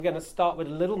We're going to start with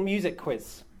a little music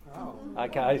quiz.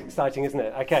 Okay, exciting, isn't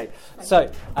it? Okay,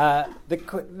 so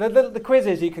the quiz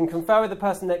is you can confer with the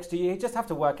person next to you. You just have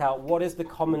to work out what is the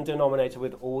common denominator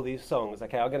with all these songs.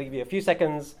 Okay, I'm going to give you a few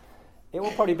seconds. It will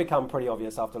probably become pretty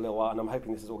obvious after a little while, and I'm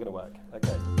hoping this is all going to work.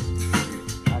 Okay.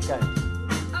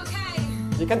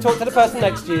 You can talk to the person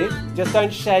next to you. Just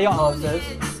don't share your answers.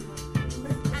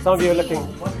 Some of you are looking.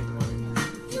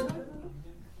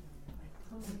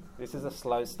 This is a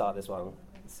slow start, this one.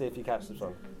 Let's see if you catch this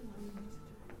one.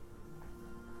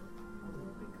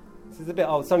 This is a bit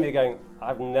old. Some of you are going,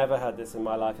 I've never heard this in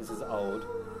my life. This is old.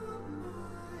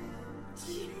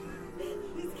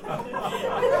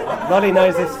 Lolly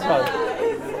knows this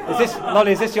one.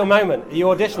 Lolly, is this your moment? Are you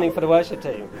auditioning for the worship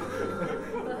team?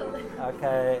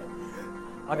 Okay.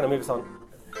 I'm going to move us on.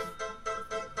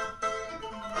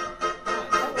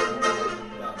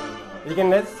 Are you getting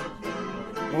this?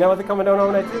 You know what the common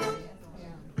denominator is?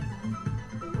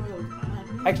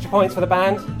 Extra points for the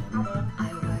band.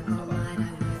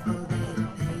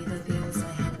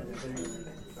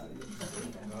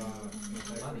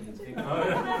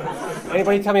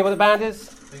 Anybody tell me what the band is?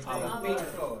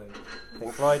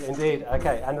 Pink Floyd, indeed.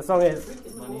 Okay, and the song is?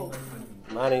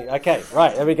 Money. Okay,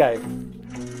 right, there we go.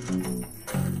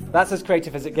 That's as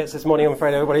creative as it gets this morning, I'm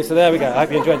afraid, everybody. So there we go. I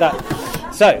hope you enjoyed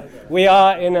that. So we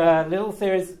are in a little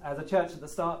series as a church at the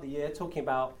start of the year, talking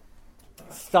about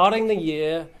starting the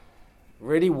year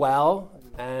really well.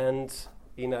 And,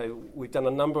 you know, we've done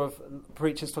a number of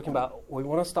preachers talking about we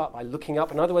want to start by looking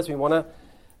up. In other words, we want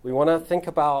to think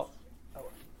about,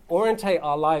 orientate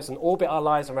our lives and orbit our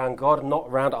lives around God and not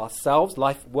around ourselves.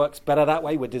 Life works better that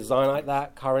way. We're designed like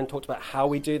that. Karen talked about how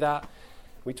we do that.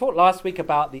 We talked last week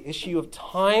about the issue of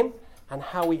time and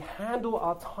how we handle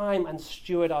our time and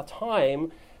steward our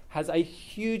time has a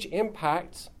huge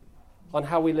impact on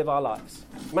how we live our lives.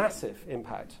 Massive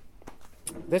impact.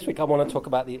 This week I want to talk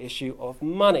about the issue of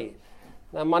money.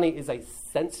 Now, money is a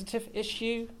sensitive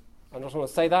issue. I just want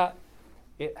to say that.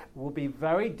 It will be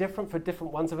very different for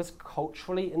different ones of us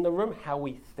culturally in the room, how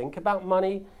we think about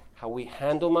money, how we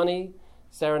handle money.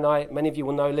 Sarah and I, many of you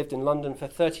will know, lived in London for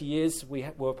 30 years. We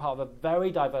were part of a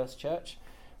very diverse church.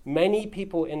 Many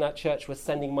people in that church were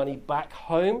sending money back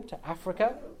home to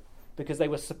Africa because they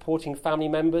were supporting family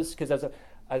members, because there's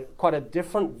quite a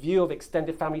different view of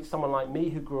extended family to someone like me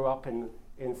who grew up in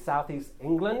southeast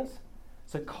England.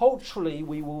 So culturally,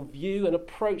 we will view and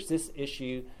approach this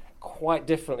issue quite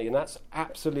differently, and that's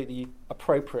absolutely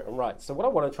appropriate and right. So what I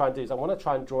want to try and do is I want to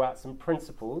try and draw out some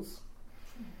principles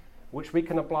which we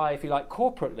can apply, if you like,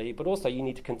 corporately, but also you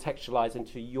need to contextualize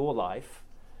into your life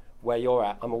where you're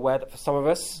at. I'm aware that for some of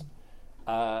us,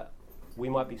 we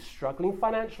might be struggling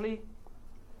financially.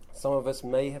 Some of us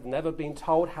may have never been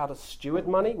told how to steward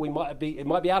money. It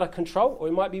might be out of control, or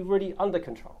it might be really under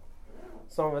control.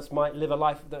 Some of us might live a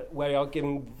life where we are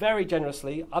giving very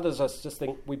generously. Others of us just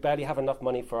think we barely have enough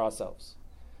money for ourselves.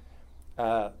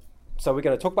 So we're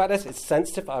going to talk about this. It's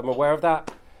sensitive. I'm aware of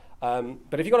that.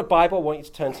 But if you've got a Bible, I want you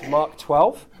to turn to Mark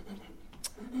 12.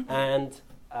 And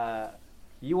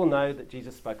you will know that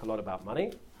Jesus spoke a lot about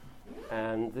money.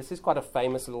 And this is quite a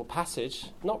famous little passage,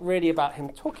 not really about him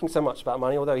talking so much about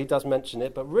money, although he does mention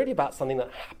it, but really about something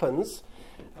that happens.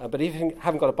 But if you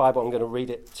haven't got a Bible, I'm going to read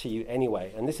it to you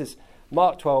anyway. And this is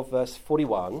Mark 12, verse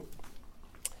 41.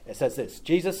 It says this: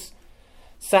 Jesus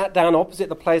sat down opposite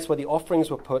the place where the offerings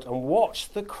were put and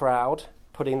watched the crowd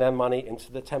putting their money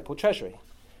into the temple treasury.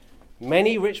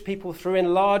 Many rich people threw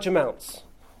in large amounts,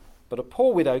 but a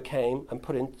poor widow came and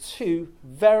put in 2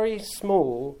 very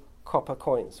small copper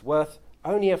coins, worth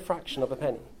only a fraction of a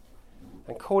penny.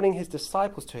 And calling his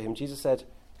disciples to him, Jesus said,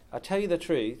 I tell you the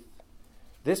truth,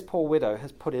 this poor widow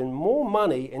has put in more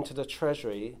money into the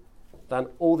treasury than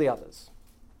all the others.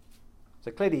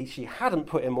 So clearly she hadn't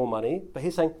put in more money, but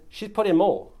he's saying she's put in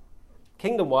more.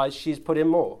 Kingdom-wise, she's put in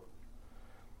more.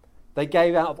 They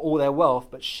gave out of all their wealth,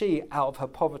 but she, out of her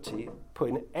poverty, put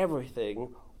in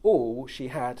everything, all she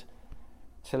had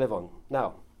to live on.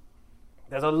 Now,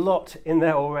 there's a lot in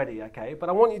there already, okay? But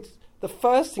the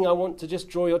first thing I want to just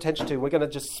draw your attention to, we're going to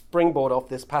just springboard off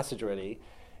this passage really,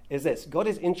 is this. God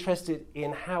is interested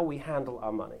in how we handle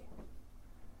our money.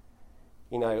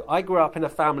 You know, I grew up in a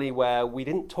family where we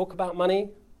didn't talk about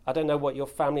money. I don't know what your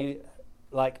family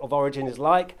of origin is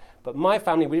like, but my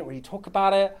family, we didn't really talk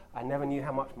about it. I never knew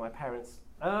how much my parents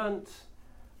earned.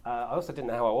 I also didn't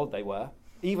know how old they were.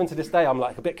 Even to this day, I'm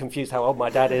a bit confused how old my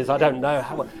dad is. I don't know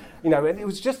how, and it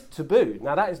was just taboo.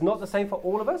 Now, that is not the same for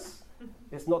all of us.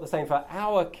 It's not the same for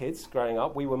our kids growing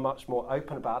up. We were much more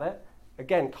open about it.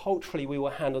 Again, culturally, we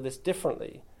will handle this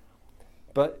differently.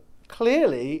 But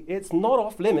clearly, it's not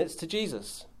off limits to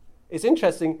Jesus. it's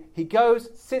interesting. He goes,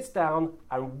 sits down,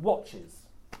 and watches.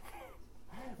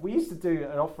 We used to do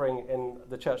an offering in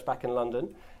the church back in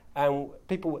London, and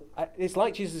people, it's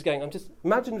like Jesus is going,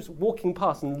 imagine just walking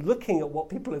past and looking at what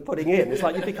people are putting in. It's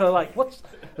like you'd be kind of like, but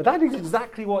that is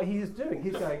exactly what he's doing.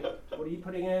 He's going, what are you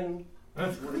putting in?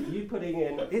 What are you putting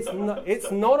in?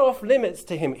 It's not off limits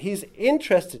to him. He's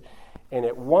interested in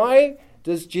it. Why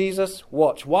does Jesus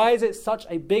watch? Why is it such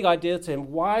a big idea to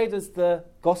him? Why does the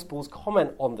Gospels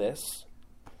comment on this?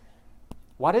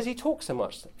 Why does he talk so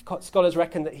much? Scholars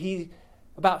reckon that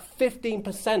about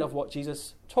 15% of what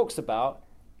Jesus talks about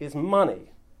is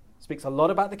money. Speaks a lot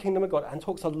about the kingdom of God and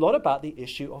talks a lot about the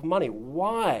issue of money.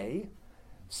 Why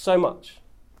so much?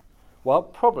 Well,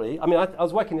 probably, I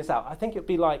was working this out. I think it'd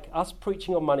be like us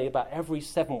preaching on money about every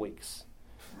 7 weeks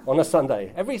on a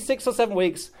Sunday. Every 6 or 7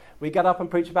 weeks, we get up and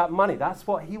preach about money. That's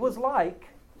what he was like.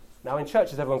 Now in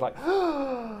churches, everyone's like,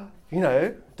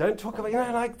 don't talk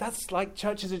about, that's like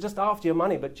churches are just after your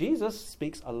money. But Jesus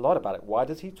speaks a lot about it. Why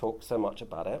does he talk so much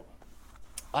about it?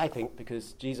 I think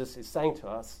because Jesus is saying to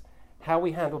us, how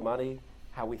we handle money,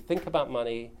 how we think about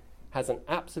money, has an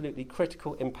absolutely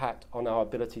critical impact on our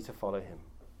ability to follow him.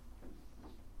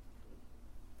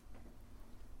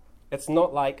 It's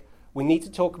not like we need to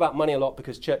talk about money a lot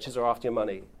because churches are after your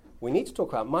money. We need to talk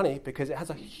about money because it has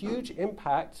a huge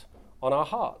impact on our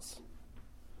hearts.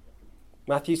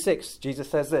 Matthew 6, Jesus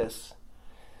says this,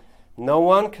 no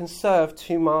one can serve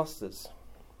two masters.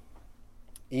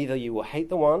 Either you will hate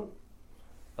the one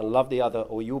and love the other,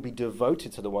 or you will be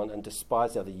devoted to the one and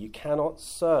despise the other. You cannot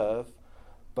serve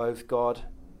both God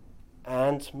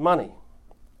and money.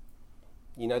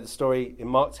 You know the story in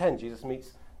Mark 10, Jesus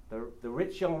meets the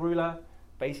rich young ruler.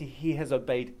 Basically, he has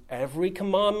obeyed every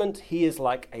commandment. He is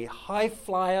like a high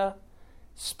flyer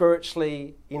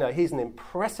spiritually. He's an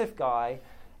impressive guy.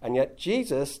 And yet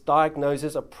Jesus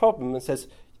diagnoses a problem and says,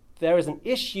 there is an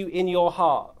issue in your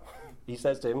heart. He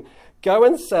says to him, go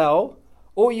and sell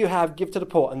all you have, give to the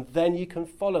poor, and then you can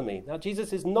follow me. Now,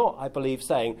 Jesus is not, I believe,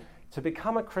 saying to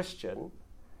become a Christian,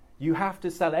 you have to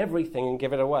sell everything and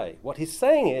give it away. What he's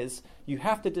saying is you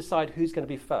have to decide who's going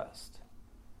to be first.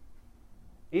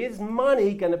 Is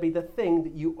money going to be the thing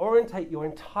that you orientate your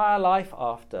entire life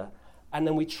after, and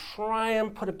then we try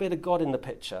and put a bit of God in the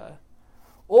picture?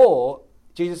 Or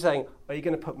Jesus is saying, are you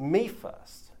going to put me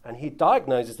first? And he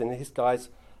diagnoses in this guy's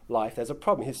life there's a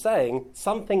problem. He's saying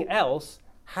something else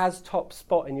has top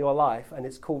spot in your life, and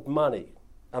it's called money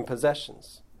and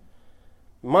possessions.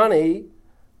 Money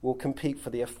will compete for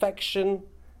the affection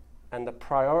and the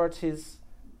priorities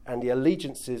and the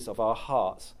allegiances of our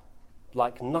hearts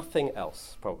like nothing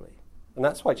else, probably. And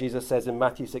that's why Jesus says in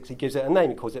Matthew 6, he gives it a name.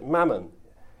 He calls it mammon.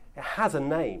 It has a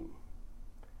name.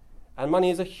 And money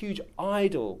is a huge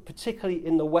idol, particularly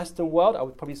in the Western world. I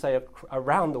would probably say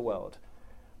around the world.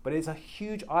 But it's a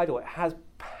huge idol. It has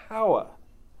power.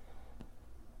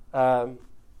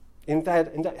 It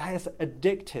has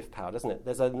addictive power, doesn't it?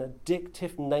 There's an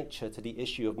addictive nature to the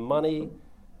issue of money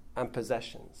and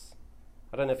possessions.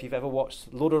 I don't know if you've ever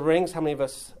watched Lord of the Rings. How many of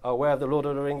us are aware of the Lord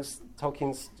of the Rings?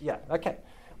 Tolkien's, yeah, okay.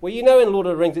 Well, in Lord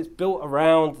of the Rings, it's built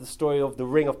around the story of the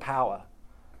Ring of Power.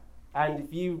 And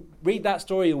if you read that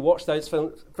story, you watch those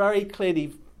films, very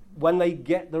clearly when they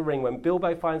get the ring, when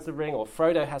Bilbo finds the ring or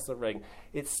Frodo has the ring,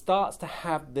 it starts to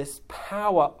have this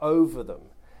power over them.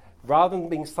 Rather than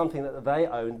being something that they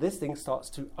own, this thing starts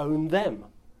to own them.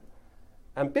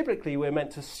 And biblically, we're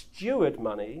meant to steward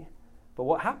money. But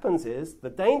what happens is, the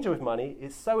danger with money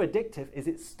is so addictive, is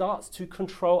it starts to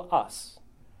control us.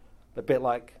 A bit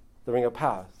like the Ring of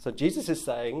Power. So Jesus is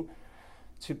saying,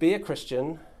 to be a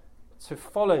Christian, to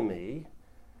follow me,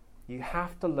 you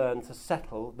have to learn to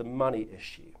settle the money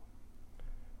issue.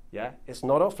 Yeah? It's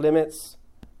not off limits.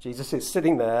 Jesus is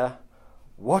sitting there,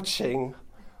 watching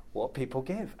what people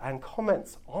give and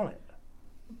comments on it.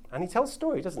 And he tells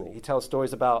stories, doesn't he? He tells a story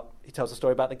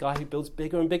about the guy who builds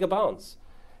bigger and bigger barns.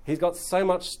 He's got so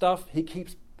much stuff, he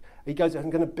goes,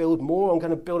 I'm going to build more, I'm going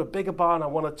to build a bigger barn, I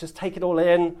want to just take it all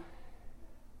in.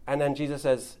 And then Jesus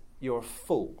says, you're a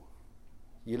fool.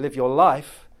 You live your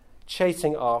life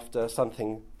chasing after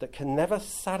something that can never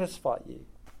satisfy you.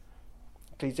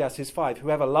 Ecclesiastes 5,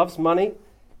 whoever loves money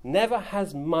never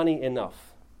has money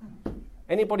enough.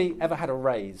 Anybody ever had a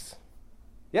raise?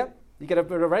 Yeah? You get a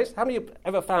bit of a raise? How many of you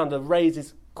ever found a raise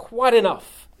is quite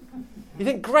enough? You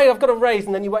think, great, I've got a raise,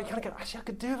 and then you kind of go, actually, I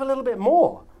could do with a little bit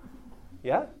more.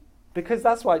 Yeah? Because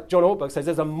that's why John Ortberg says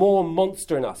there's a more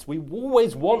monster in us. We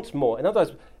always want more. In other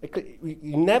words,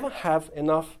 you never have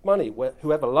enough money.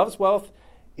 Whoever loves wealth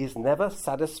is never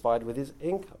satisfied with his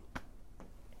income.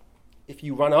 If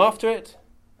you run after it,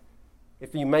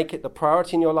 if you make it the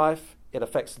priority in your life, It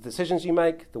affects the decisions you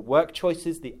make, the work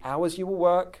choices, the hours you will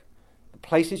work, the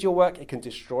places you'll work. It can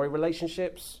destroy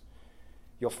relationships,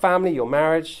 your family, your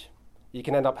marriage. You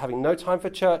can end up having no time for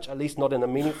church, at least not in a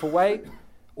meaningful way,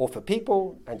 or for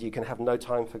people, and you can have no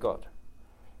time for God.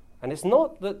 And it's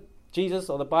not that Jesus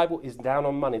or the Bible is down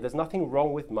on money. There's nothing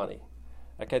wrong with money.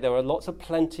 Okay, there are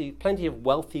plenty of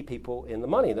wealthy people in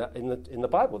the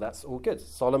Bible. That's all good.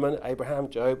 Solomon, Abraham,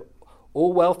 Job,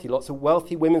 all wealthy. Lots of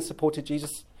wealthy women supported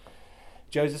Jesus.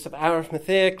 Joseph of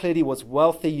Arimathea clearly was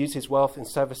wealthy, used his wealth in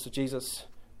service to Jesus.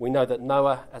 We know that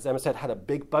Noah, as Emma said, had a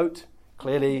big boat.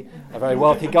 Clearly a very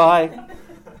wealthy guy.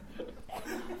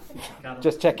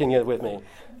 Just checking in with me.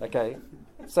 Okay.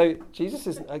 So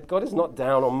God is not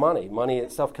down on money. Money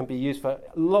itself can be used for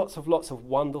lots of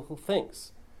wonderful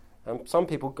things. And some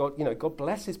people, God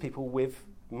blesses people with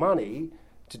money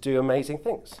to do amazing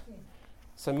things.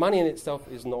 So money in itself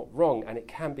is not wrong, and it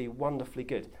can be wonderfully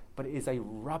good. But it is a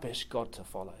rubbish God to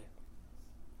follow.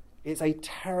 It's a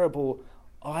terrible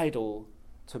idol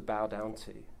to bow down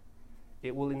to.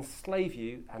 It will enslave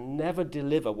you and never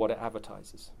deliver what it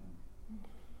advertises.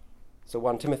 So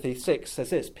 1 Timothy 6 says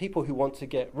this: people who want to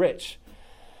get rich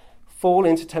fall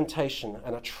into temptation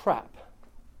and a trap,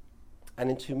 and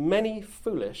into many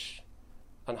foolish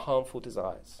and harmful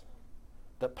desires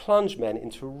that plunge men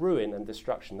into ruin and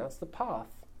destruction. That's the path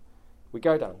we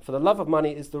go down. For the love of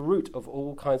money is the root of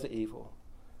all kinds of evil.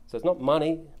 So it's not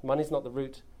money's not the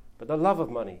root, but the love of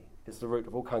money is the root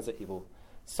of all kinds of evil.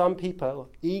 Some people,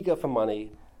 eager for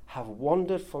money, have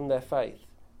wandered from their faith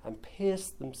and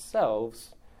pierced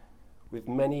themselves with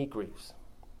many griefs.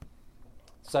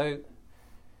 So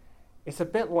it's a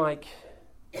bit like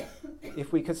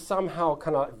if we could somehow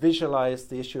kind of visualize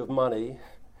the issue of money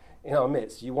in our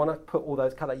midst. You want to put all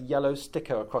those kind of yellow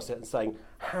sticker across it and saying,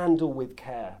 handle with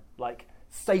care, like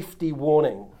safety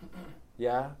warning.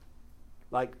 Yeah?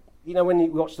 Like, when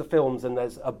you watch the films and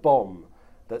there's a bomb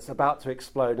that's about to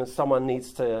explode and someone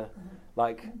needs to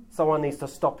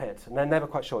stop it, and they're never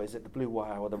quite sure, is it the blue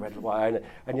wire or the red wire,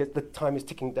 and yet the time is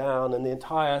ticking down and the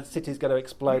entire city is going to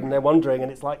explode and they're wondering,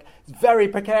 and it's very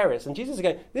precarious. And Jesus is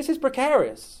going, this is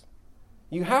precarious.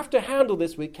 You have to handle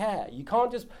this with care. You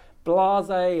can't just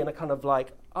blasé in a kind of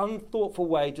unthoughtful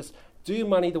way just do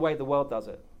money the way the world does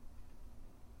it.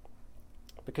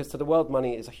 Because to the world,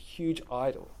 money is a huge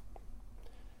idol.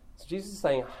 So Jesus is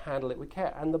saying, handle it with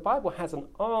care. And the Bible has an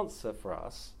answer for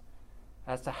us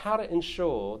as to how to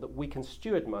ensure that we can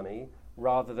steward money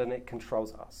rather than it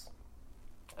controls us.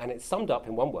 And it's summed up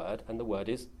in one word, and the word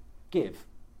is give.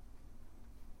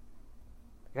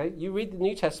 Okay, you read the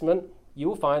New Testament, you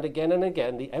will find again and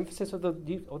again the emphasis of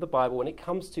the Bible when it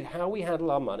comes to how we handle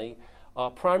our money.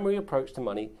 Our primary approach to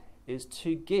money is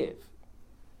to give.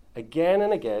 Again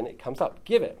and again it comes up.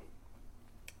 Give it.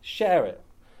 Share it.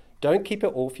 Don't keep it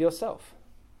all for yourself.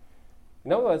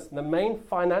 In other words, the main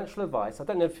financial advice, I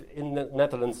don't know if in the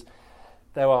Netherlands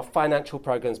there are financial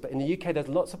programs, but in the UK there's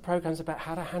lots of programs about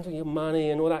how to handle your money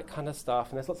and all that kind of stuff,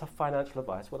 and there's lots of financial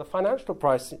advice. Well, the financial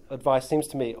advice seems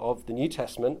to me of the New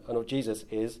Testament and of Jesus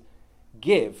is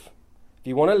give. If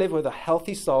you want to live with a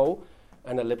healthy soul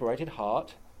and a liberated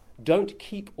heart, don't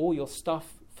keep all your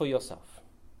stuff for yourself.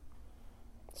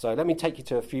 So let me take you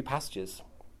to a few passages.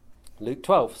 Luke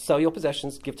 12, sell your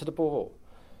possessions, give to the poor.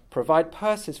 Provide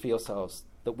purses for yourselves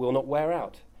that will not wear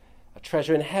out, a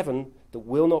treasure in heaven that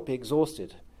will not be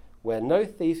exhausted, where no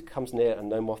thief comes near and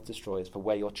no moth destroys. For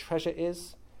where your treasure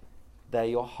is, there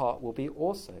your heart will be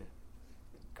also.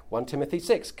 1 Timothy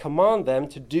 6, command them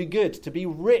to do good, to be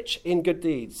rich in good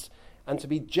deeds, and to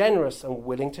be generous and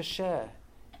willing to share.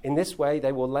 In this way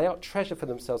they will lay out treasure for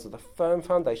themselves as a firm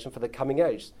foundation for the coming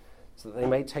age, so that they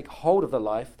may take hold of the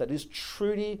life that is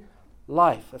truly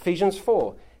life. Ephesians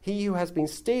 4, he who has been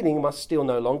stealing must steal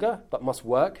no longer, but must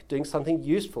work, doing something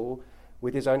useful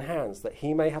with his own hands, that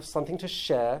he may have something to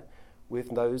share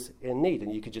with those in need.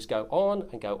 And you could just go on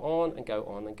and go on and go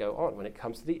on and go on. When it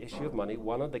comes to the issue of money,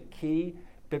 one of the key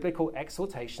biblical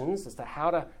exhortations as to how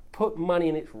to put money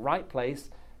in its right place,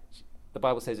 the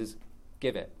Bible says, is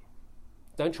give it.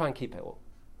 Don't try and keep it all.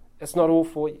 It's not all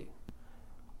for you.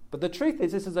 But the truth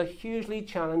is, this is a hugely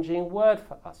challenging word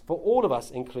for us, for all of us,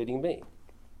 including me.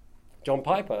 John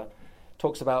Piper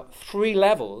talks about 3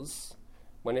 levels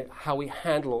how we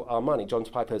handle our money. John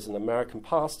Piper is an American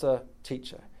pastor,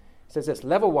 teacher. He says this: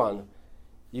 level 1,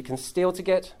 you can steal to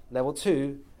get. Level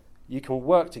 2, you can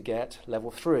work to get. Level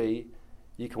 3,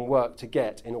 you can work to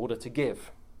get in order to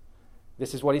give.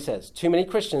 This is what he says. Too many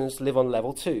Christians live on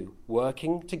level 2,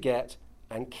 working to get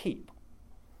and keep.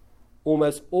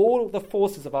 Almost all the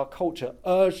forces of our culture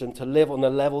urge them to live on the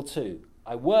level 2.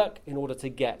 I work in order to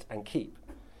get and keep.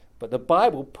 But the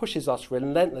Bible pushes us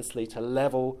relentlessly to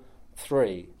level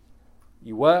 3.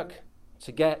 You work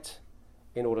to get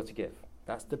in order to give.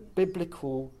 That's the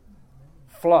biblical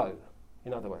flow,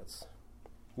 in other words.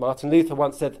 Martin Luther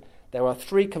once said, there are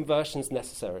 3 conversions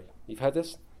necessary. You've heard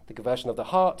this? The conversion of the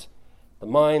heart, the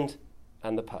mind,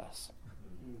 and the purse.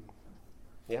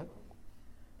 Yeah?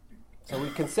 So we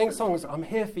can sing songs, I'm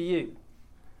here for you,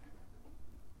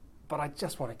 but I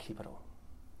just want to keep it all.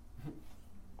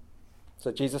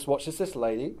 So Jesus watches this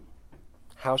lady,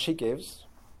 how she gives,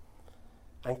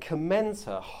 and commends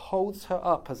her, holds her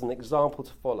up as an example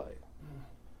to follow.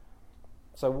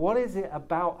 So what is it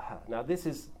about her? Now this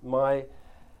is my,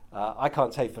 I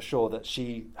can't say for sure that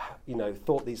she,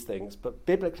 thought these things, but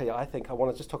biblically I think I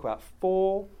want to just talk about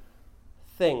 4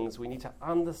 things we need to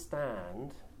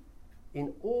understand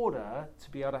in order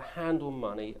to be able to handle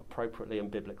money appropriately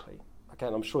and biblically. Okay,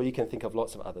 and I'm sure you can think of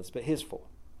lots of others, but here's 4.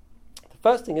 The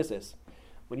first thing is this.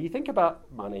 When you think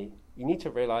about money, you need to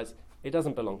realize it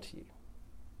doesn't belong to you.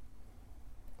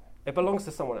 It belongs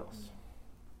to someone else.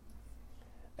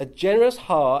 A generous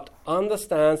heart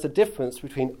understands the difference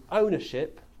between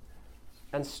ownership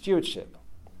and stewardship.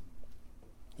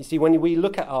 You see, when we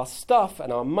look at our stuff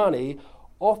and our money,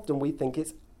 often we think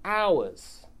it's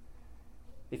ours.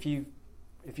 If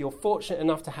you're fortunate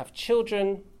enough to have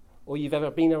children, or you've ever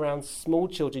been around small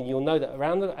children, you'll know that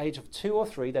around the age of 2 or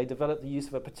 3, they develop the use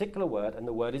of a particular word, and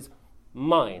the word is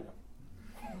mine.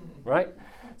 Right?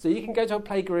 So you can go to a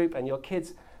play group, and your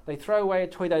kids, they throw away a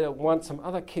toy they don't want, some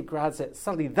other kid grabs it,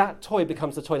 suddenly that toy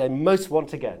becomes the toy they most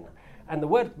want again. And the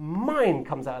word mine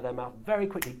comes out of their mouth very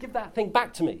quickly. Give that thing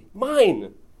back to me.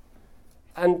 Mine.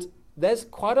 And there's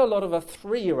quite a lot of a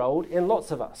 3-year-old in lots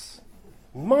of us.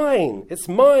 Mine. It's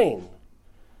mine.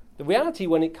 The reality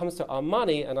when it comes to our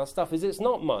money and our stuff is it's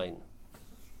not mine.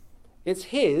 It's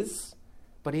his,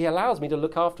 but he allows me to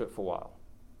look after it for a while.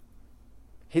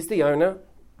 He's the owner.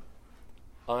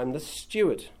 I'm the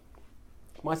steward.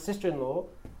 My sister-in-law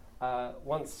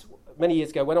once, many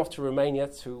years ago, went off to Romania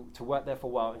to work there for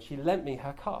a while, and she lent me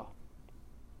her car.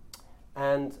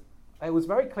 And it was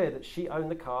very clear that she owned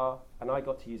the car, and I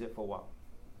got to use it for a while.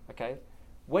 Okay?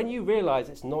 When you realize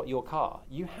it's not your car,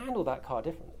 you handle that car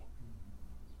differently.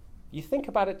 You think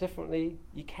about it differently,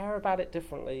 you care about it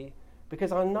differently,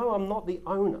 because I know I'm not the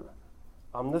owner.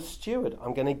 I'm the steward.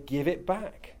 I'm going to give it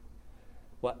back.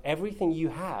 Well, everything you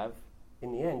have,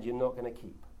 in the end, you're not going to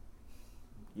keep.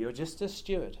 You're just a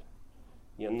steward.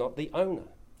 You're not the owner.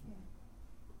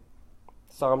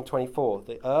 Psalm 24,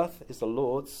 the earth is the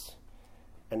Lord's,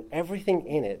 and everything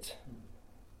in it,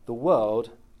 the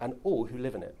world, and all who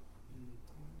live in it.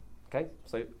 Okay,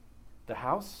 so the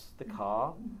house, the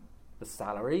car, the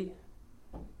salary,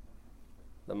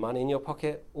 the money in your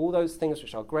pocket, all those things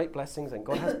which are great blessings, and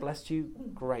God has blessed you,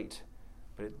 great.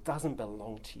 But it doesn't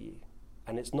belong to you.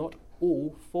 And it's not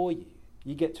all for you.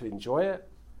 You get to enjoy it.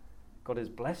 God has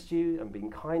blessed you and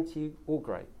been kind to you, all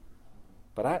great.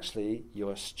 But actually,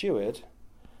 you're a steward.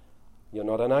 You're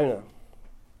not an owner.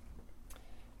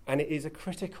 And it is a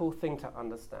critical thing to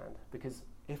understand, because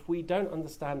if we don't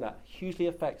understand that, hugely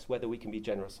affects whether we can be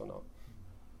generous or not.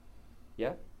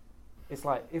 Yeah? It's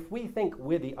like, if we think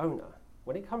we're the owner,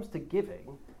 when it comes to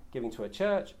giving to a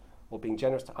church or being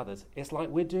generous to others, it's like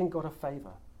we're doing God a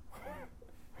favor.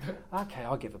 Okay,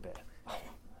 I'll give a bit.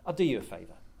 I'll do you a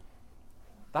favor.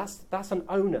 That's an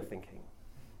owner thinking.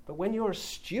 But when you're a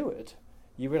steward,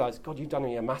 you realize, God, you've done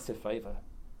me a massive favor.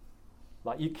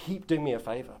 Like, you keep doing me a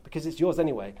favor because it's yours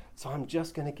anyway. So I'm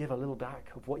just going to give a little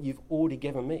back of what you've already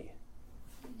given me.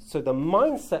 So the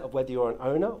mindset of whether you're an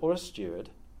owner or a steward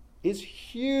is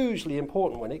hugely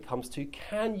important when it comes to,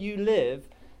 can you live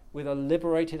with a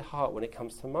liberated heart when it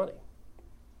comes to money?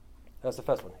 That's the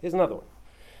first one. Here's another one.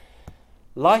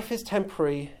 Life is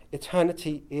temporary,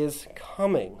 eternity is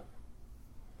coming.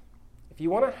 If you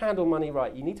want to handle money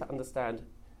right, you need to understand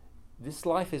this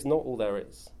life is not all there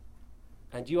is.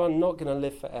 And you are not going to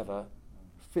live forever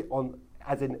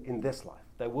as in this life.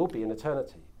 There will be an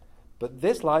eternity. But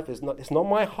this life is not, it's not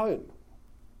my home.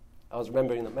 I was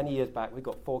remembering that many years back, we've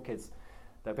got 4 kids.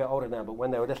 They're a bit older now, but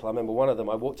when they were little, I remember one of them,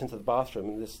 I walked into the bathroom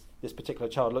and this particular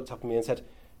child looked up at me and said,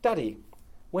 "Daddy,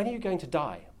 when are you going to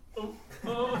die?"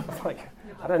 It's like,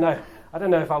 I don't know. I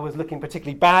don't know if I was looking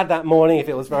particularly bad that morning, if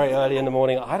it was very early in the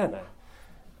morning. I don't know.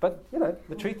 But,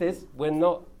 the truth is, we're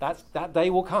not, that day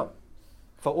will come.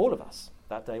 For all of us,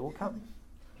 that day will come.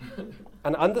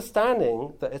 And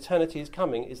understanding that eternity is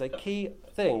coming is a key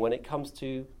thing when it comes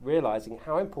to realizing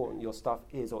how important your stuff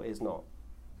is or is not.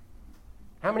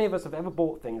 How many of us have ever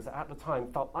bought things that at the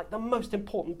time felt like the most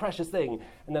important, precious thing,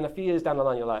 and then a few years down the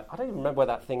line you're like, I don't even remember where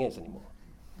that thing is anymore.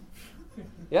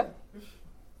 Yeah?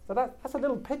 But that's a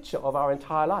little picture of our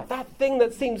entire life. That thing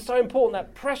that seems so important,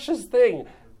 that precious thing,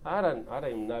 I don't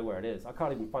even know where it is. I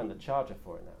can't even find the charger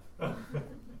for it now.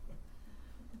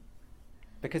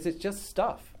 Because it's just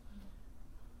stuff.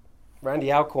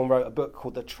 Randy Alcorn wrote a book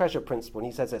called The Treasure Principle, and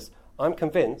he says this: I'm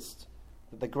convinced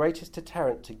that the greatest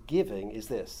deterrent to giving is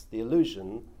this, the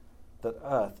illusion that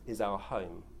earth is our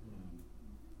home.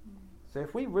 So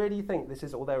if we really think this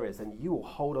is all there is, then you will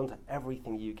hold on to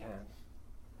everything you can.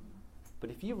 But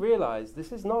if you realize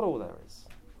this is not all there is,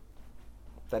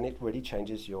 then it really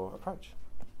changes your approach.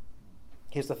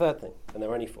 Here's the third thing, and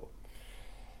there are only four.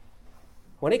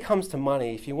 When it comes to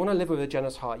money, if you want to live with a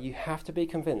generous heart, you have to be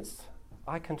convinced,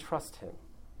 I can trust him.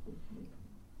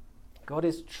 God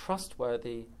is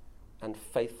trustworthy and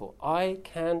faithful. I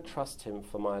can trust him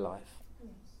for my life.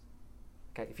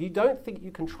 Okay, if you don't think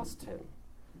you can trust him,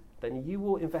 then you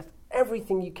will invest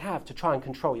everything you can to try and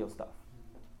control your stuff,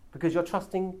 because you're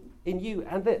trusting in you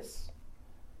and this.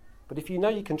 But if you know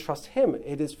you can trust him,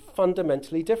 it is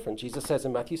fundamentally different. Jesus says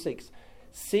in Matthew 6,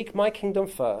 seek my kingdom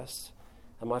first,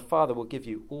 and my Father will give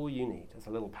you all you need. As a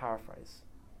little paraphrase.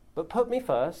 But put me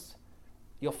first,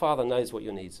 your Father knows what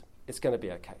you need. It's going to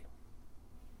be okay.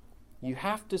 You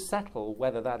have to settle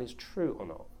whether that is true or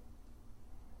not.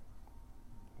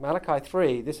 Malachi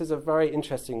 3, this is a very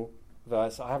interesting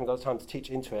verse. I haven't got time to teach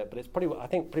into it, but it's pretty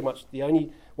much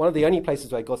one of the only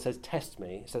places where God says, test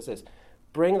me. He says this,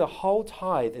 bring the whole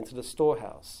tithe into the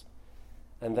storehouse,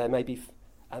 and there may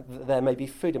be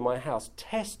food in my house.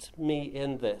 Test me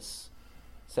in this,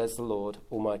 says the Lord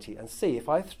Almighty, and see if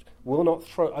I will not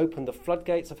throw open the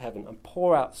floodgates of heaven and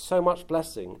pour out so much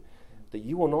blessing that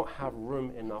you will not have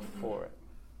room enough for it.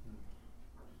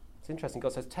 It's interesting.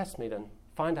 God says, test me then.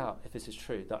 Find out if this is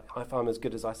true, that if I'm as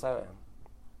good as I say I am.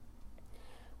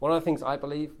 One of the things I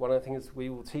believe, one of the things we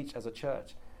will teach as a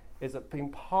church, is that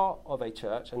being part of a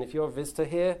church, and if you're a visitor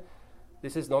here,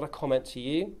 this is not a comment to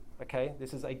you, okay?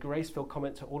 This is a grace-filled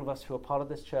comment to all of us who are part of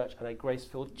this church, and a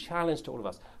grace-filled challenge to all of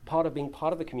us. Part of being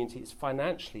part of the community is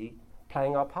financially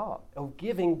playing our part, of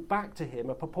giving back to him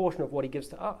a proportion of what he gives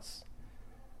to us.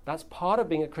 That's part of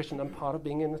being a Christian and part of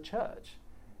being in the church,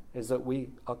 is that we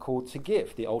are called to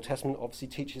give. The Old Testament obviously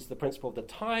teaches the principle of the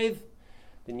tithe.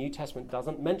 The New Testament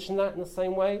doesn't mention that in the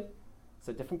same way.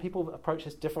 So different people approach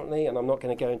this differently, and I'm not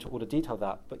going to go into all the detail of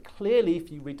that. But clearly,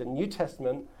 if you read the New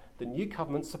Testament, the New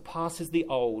Covenant surpasses the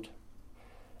Old.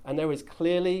 And there is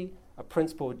clearly a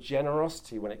principle of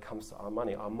generosity when it comes to our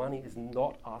money. Our money is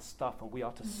not our stuff, and we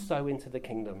are to sow into the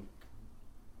kingdom.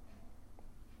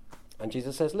 And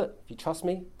Jesus says, look, if you trust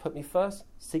me, put me first,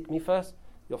 seek me first,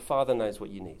 your Father knows what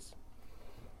you need.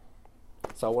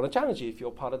 So I want to challenge you, if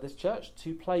you're part of this church,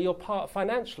 to play your part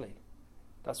financially.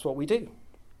 That's what we do.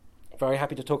 Very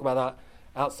happy to talk about that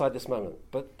outside this moment.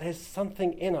 But there's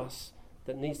something in us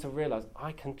that needs to realize,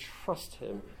 I can trust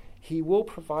him. He will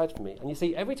provide for me. And you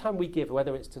see, every time we give,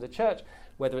 whether it's to the church,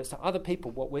 whether it's to other people,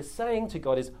 what we're saying to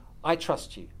God is, I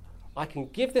trust you. I can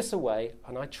give this away,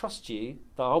 and I trust you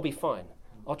that I'll be fine.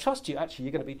 I'll trust you, actually,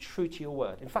 you're going to be true to your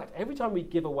word. In fact, every time we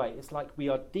give away, it's like we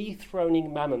are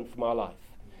dethroning mammon from our life.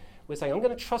 We're saying, I'm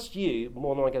going to trust you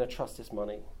more than I'm going to trust this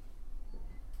money.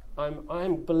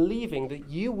 I'm believing that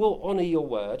you will honour your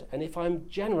word, and if I'm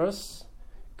generous,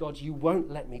 God, you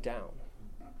won't let me down.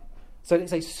 So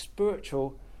it's a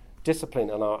spiritual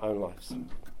discipline in our own lives.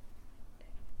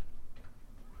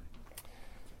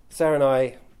 Sarah and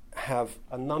I have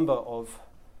a number of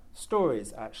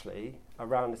stories, actually,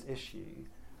 around this issue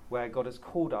where God has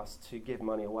called us to give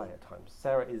money away at times.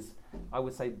 Sarah is, I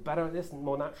would say, better at this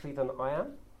more naturally than I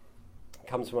am.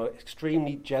 Comes from an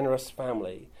extremely generous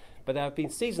family. But there have been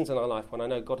seasons in our life when I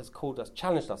know God has called us,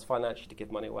 challenged us financially to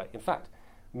give money away. In fact,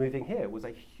 moving here was a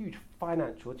huge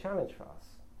financial challenge for us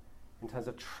in terms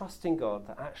of trusting God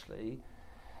that actually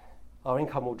our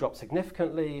income will drop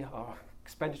significantly, our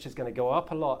expenditure is going to go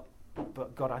up a lot,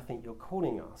 but God, I think you're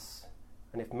calling us.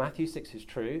 And if Matthew 6 is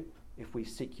true, if we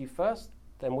seek you first,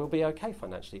 then we'll be okay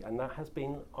financially. And that has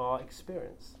been our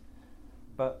experience.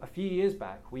 But a few years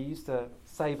back, we used to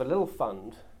save a little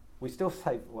fund. We still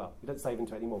save, well, we don't save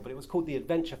into it anymore, but it was called the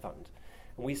Adventure Fund.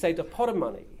 And we saved a pot of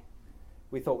money.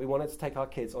 We thought we wanted to take our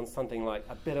kids on something like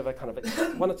a bit of a kind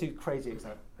of one or two crazy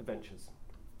adventures.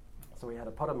 So we had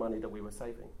a pot of money that we were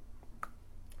saving.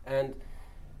 And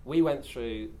we went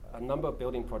through a number of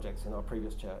building projects in our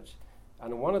previous church.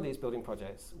 And in one of these building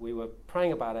projects, we were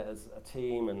praying about it as a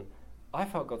team, and I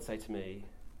felt God say to me,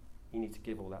 you need to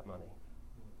give all that money.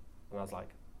 And I was like,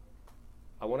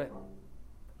 I want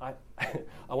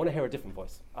to hear a different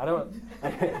voice. I don't,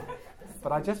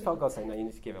 but I just felt God saying, no, you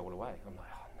need to give it all away. I'm like,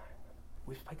 oh no.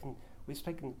 We've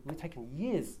taken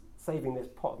years saving this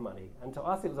pot of money. And to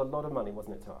us, it was a lot of money,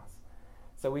 wasn't it, to us?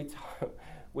 So we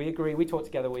talked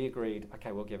together, we agreed,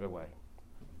 okay, we'll give it away.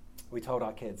 We told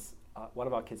our kids, one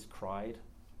of our kids cried.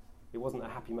 It wasn't a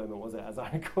happy moment, was it, as I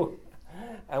recall?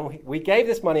 And we gave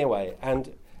this money away.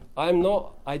 And I'm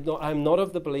not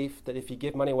of the belief that if you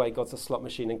give money away, God's a slot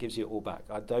machine and gives you it all back.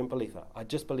 I don't believe that. I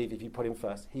just believe if you put him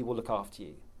first, he will look after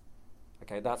you.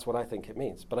 Okay, that's what I think it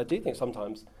means. But I do think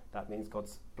sometimes that means God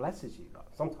blesses you.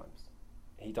 Sometimes.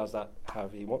 He does that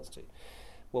however he wants to.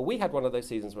 Well, we had one of those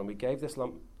seasons when we gave this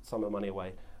lump sum of money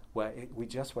away where we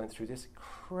just went through this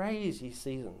crazy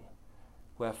season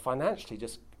where financially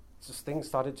just things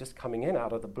started just coming in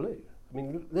out of the blue. I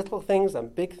mean, little things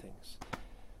and big things.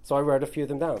 So I wrote a few of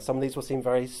them down. Some of these will seem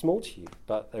very small to you,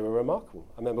 but they were remarkable.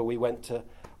 I remember we went to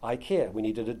IKEA. We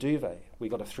needed a duvet. We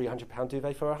got a £300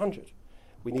 duvet for £100.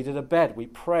 We needed a bed. We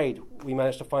prayed. We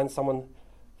managed to find someone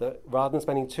that rather than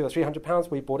spending £200 or £300,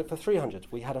 we bought it for £300.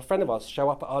 We had a friend of ours show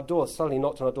up at our door, suddenly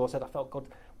knocked on our door, said, I felt God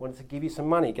wanted to give you some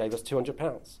money, gave us £200.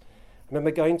 I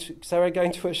remember Sarah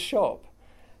going to a shop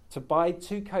to buy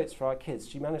 2 coats for our kids.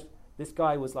 She managed, this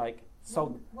guy was like,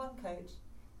 sold one coat,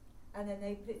 and then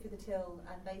they put it through the till,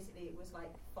 and basically it was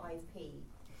like 5p.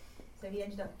 So he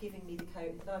ended up giving me the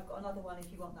coat, and I've got another one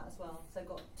if you want that as well. So I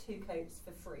got 2 coats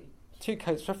for free. 2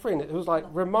 coats for free, and it was like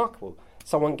remarkable.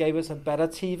 Someone gave us a better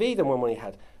TV than one we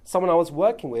had. Someone I was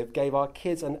working with gave our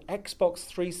kids an Xbox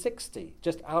 360,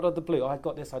 just out of the blue. I've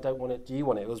got this, I don't want it, do you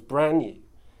want it? It was brand new.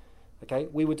 Okay,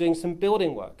 we were doing some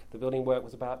building work. The building work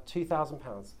was about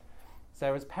 £2,000.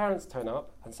 Sarah's parents turn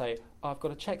up and say, I've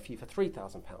got a cheque for you for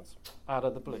 £3,000, out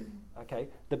of the blue. Okay,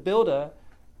 the builder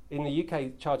in the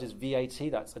UK charges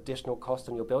VAT, that's additional cost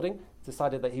on your building,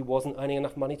 decided that he wasn't earning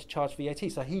enough money to charge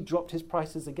VAT, so he dropped his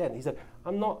prices again. He said,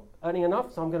 I'm not earning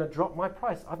enough, so I'm going to drop my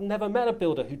price. I've never met a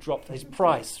builder who dropped his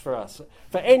price for us,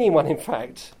 for anyone, in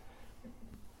fact.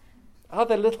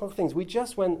 Other little things. We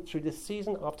just went through this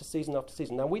season after season after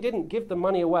season. Now, we didn't give the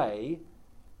money away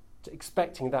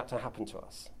expecting that to happen to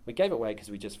us. We gave it away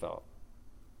because we just felt,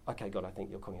 okay, God, I think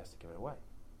you're calling us to give it away.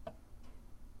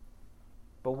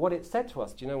 But what it said to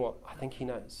us, do you know what? I think he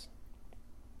knows.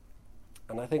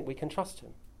 And I think we can trust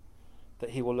him,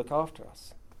 that he will look after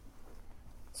us.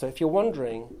 So if you're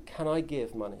wondering, can I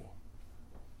give money?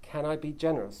 Can I be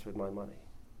generous with my money?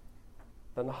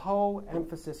 Then the whole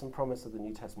emphasis and promise of the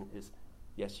New Testament is,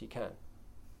 yes, you can.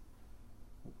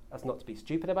 That's not to be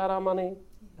stupid about our money.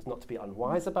 It's not to be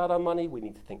unwise about our money. We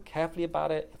need to think carefully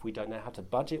about it. If we don't know how to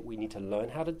budget, we need to learn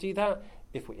how to do that.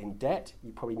 If we're in debt,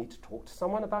 you probably need to talk to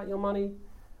someone about your money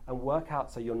and work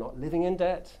out so you're not living in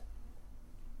debt.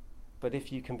 But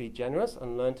if you can be generous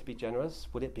and learn to be generous,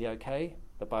 would it be okay?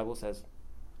 The Bible says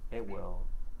it will.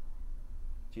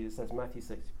 Jesus says, Matthew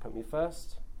 6, put me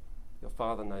first. Your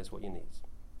Father knows what you need.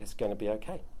 It's going to be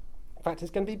okay. In fact,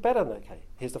 it's going to be better than okay.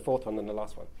 Here's the 4th one and the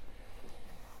last one.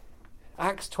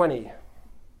 Acts 20,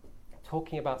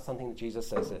 talking about something that Jesus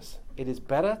says this. It is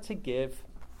better to give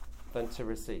than to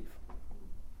receive.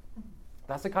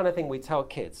 That's the kind of thing we tell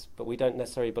kids, but we don't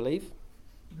necessarily believe.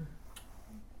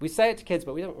 We say it to kids,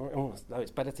 but we don't, no,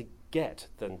 it's better to get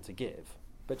than to give.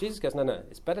 But Jesus goes, no,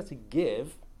 it's better to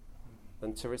give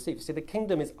than to receive. You see, the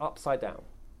kingdom is upside down.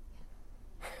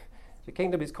 The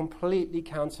kingdom is completely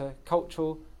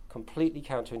counter-cultural, completely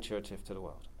counterintuitive to the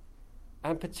world.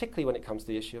 And particularly when it comes to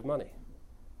the issue of money.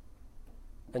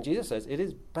 And Jesus says it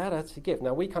is better to give.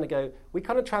 Now we kind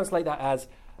of translate that as,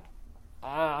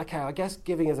 okay, I guess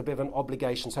giving is a bit of an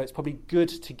obligation, so it's probably good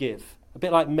to give. A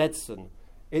bit like medicine.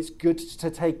 It's good to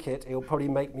take it. It'll probably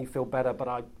make me feel better,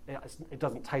 but it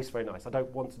doesn't taste very nice. I don't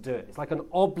want to do it. It's like an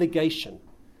obligation.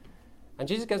 And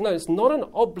Jesus goes, no, it's not an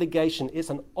obligation. It's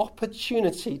an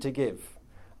opportunity to give.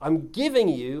 I'm giving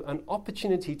you an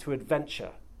opportunity to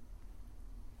adventure.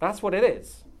 That's what it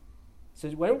is. So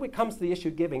when it comes to the issue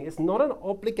of giving, it's not an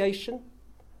obligation.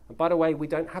 And by the way, we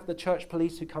don't have the church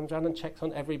police who comes around and checks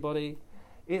on everybody.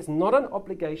 It's not an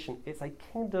obligation. It's a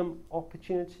kingdom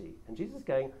opportunity. And Jesus is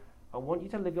going, I want you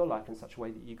to live your life in such a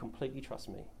way that you completely trust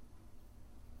me.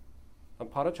 And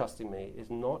part of trusting me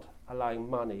is not allowing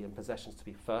money and possessions to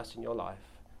be first in your life.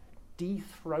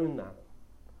 Dethrone that.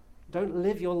 Don't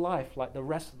live your life like the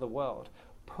rest of the world.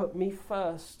 Put me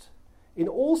first in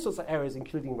all sorts of areas,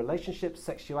 including relationships,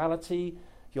 sexuality,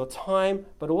 your time,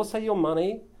 but also your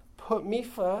money. Put me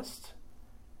first,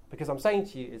 because I'm saying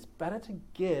to you, it's better to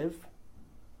give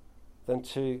than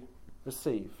to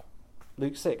receive.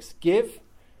 Luke 6, give,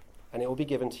 and it will be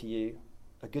given to you.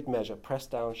 A good measure, pressed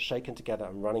down, shaken together,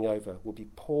 and running over, will be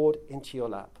poured into your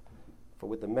lap. For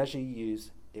with the measure you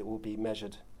use, it will be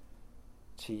measured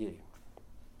to you.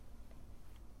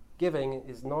 Giving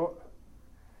is not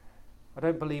I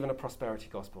don't believe in a prosperity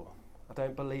gospel. I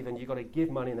don't believe in you've got to give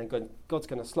money and then God's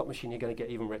going to slot machine, you're going to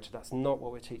get even richer. That's not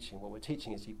what we're teaching. What we're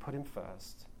teaching is you put him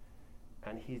first,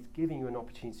 and he's giving you an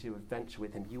opportunity to adventure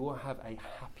with him. You will have a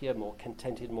happier, more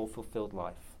contented, more fulfilled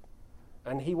life.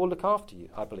 And he will look after you,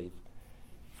 I believe,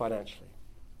 financially.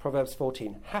 Proverbs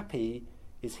 14, happy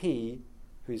is he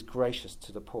who is gracious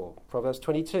to the poor. Proverbs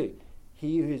 22,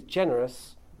 he who is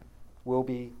generous will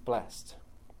be blessed.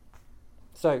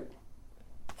 So,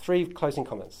 3 closing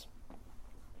comments.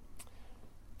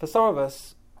 For some of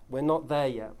us, we're not there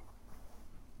yet.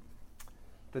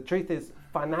 The truth is,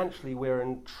 financially, we're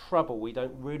in trouble. We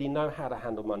don't really know how to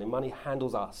handle money. Money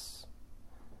handles us.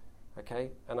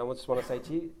 Okay? And I just want to say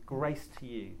to you, grace to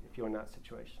you if you're in that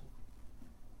situation.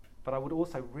 But I would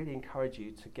also really encourage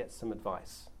you to get some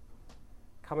advice.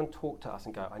 Come and talk to us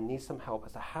and go, I need some help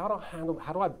as to how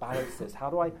do I balance this?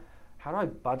 How do I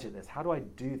budget this? How do I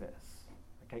do this?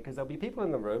 Okay, because there'll be people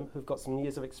in the room who've got some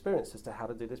years of experience as to how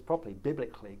to do this properly,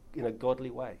 biblically, in a godly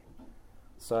way.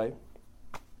 So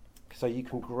you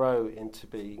can grow into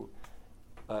being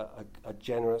a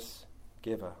generous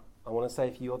giver. I want to say,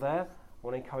 if you're there, I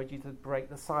want to encourage you to break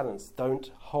the silence. Don't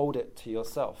hold it to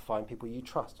yourself. Find people you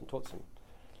trust and talk to them.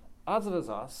 Others of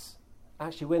us,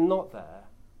 actually, we're not there.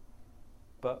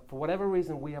 But for whatever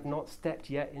reason, we have not stepped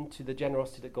yet into the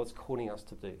generosity that God's calling us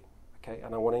to do. Okay,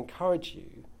 and I want to encourage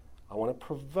you. I want to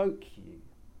provoke you.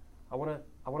 I want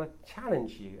to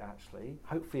challenge you, actually,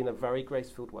 hopefully in a very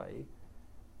grace-filled way,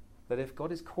 that if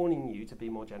God is calling you to be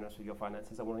more generous with your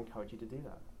finances, I want to encourage you to do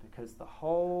that. Because the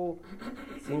whole,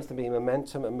 seems to be,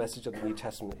 momentum and message of the New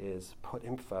Testament is put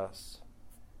him first.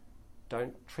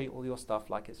 Don't treat all your stuff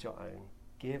like it's your own.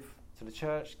 Give to the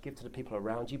church, give to the people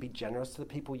around you, be generous to the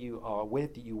people you are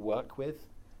with, that you work with.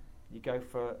 You go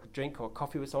for a drink or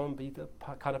coffee with someone, be the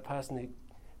kind of person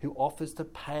who offers to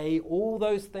pay. All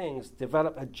those things,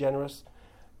 develop a generous,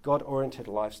 God-oriented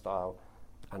lifestyle,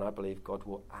 and I believe God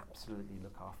will absolutely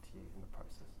look after you in the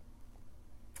process.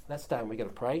 Let's stand, we're going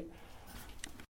to pray.